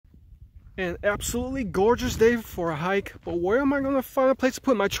An absolutely gorgeous day for a hike, but where am I going to find a place to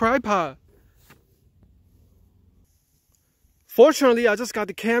put my tripod? Fortunately, I just got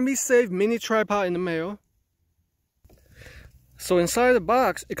the Kamisafe mini tripod in the mail. So inside the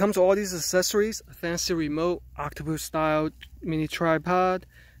box, it comes with all these accessories: a fancy remote, octopus style mini tripod,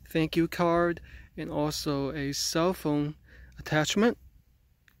 thank you card, and also a cell phone attachment.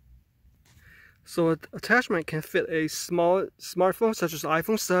 So an attachment can fit a small smartphone such as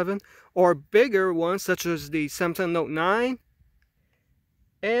iPhone 7 or a bigger one such as the Samsung Note 9.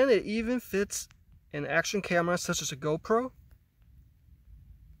 And it even fits an action camera such as a GoPro.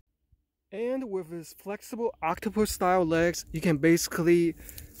 And with its flexible octopus style legs, you can basically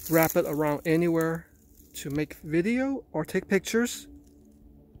wrap it around anywhere to make video or take pictures.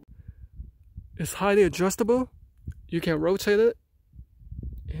 It's highly adjustable. You can rotate it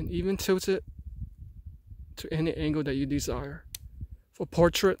and even tilt it to any angle that you desire for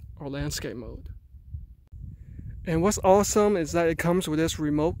portrait or landscape mode. And what's awesome is that it comes with this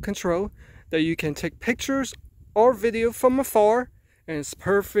remote control that you can take pictures or video from afar, and it's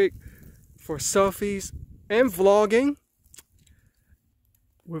perfect for selfies and vlogging.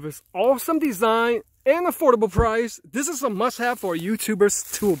 With its awesome design and affordable price, this is a must-have for a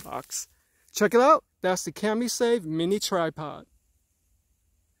YouTuber's toolbox. Check it out. That's the Kamisafe mini tripod.